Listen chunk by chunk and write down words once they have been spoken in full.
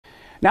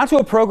Now to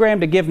a program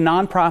to give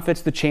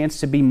nonprofits the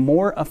chance to be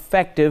more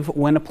effective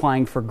when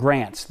applying for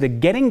grants. The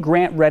Getting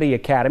Grant Ready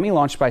Academy,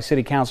 launched by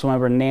City Council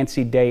member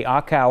Nancy Day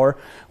Akauer,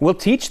 will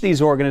teach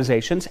these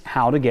organizations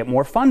how to get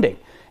more funding.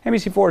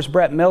 NBC4's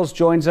Brett Mills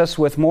joins us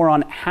with more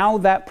on how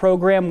that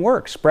program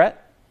works. Brett?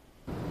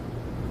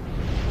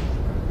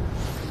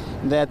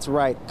 That's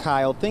right,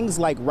 Kyle. Things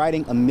like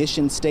writing a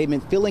mission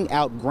statement, filling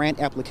out grant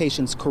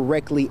applications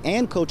correctly,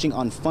 and coaching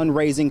on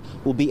fundraising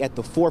will be at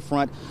the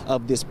forefront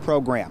of this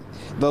program.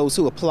 Those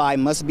who apply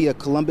must be a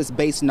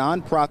Columbus-based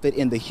nonprofit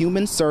in the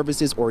human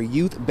services or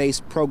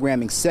youth-based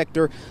programming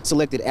sector.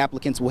 Selected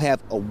applicants will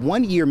have a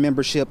one-year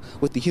membership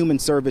with the Human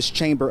Service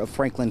Chamber of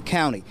Franklin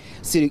County.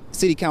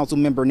 City Council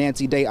member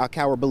Nancy Day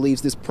Akauer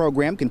believes this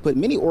program can put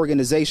many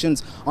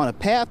organizations on a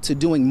path to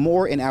doing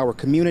more in our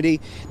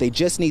community. They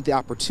just need the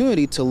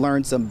opportunity to learn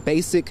some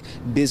basic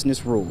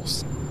business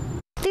rules.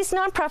 These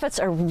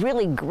nonprofits are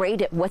really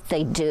great at what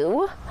they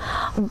do,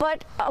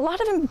 but a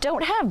lot of them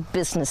don't have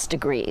business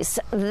degrees.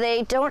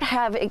 They don't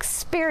have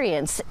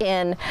experience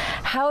in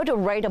how to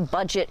write a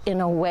budget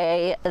in a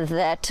way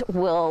that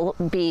will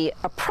be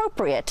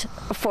appropriate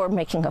for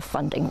making a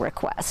funding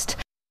request.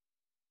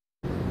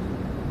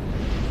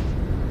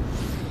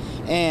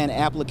 And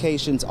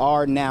applications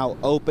are now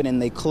open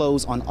and they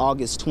close on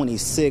August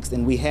 26th.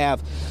 And we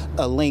have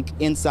a link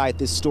inside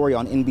this story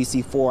on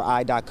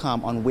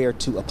NBC4i.com on where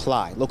to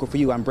apply. Local for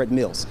you, I'm Brett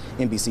Mills,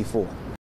 NBC4.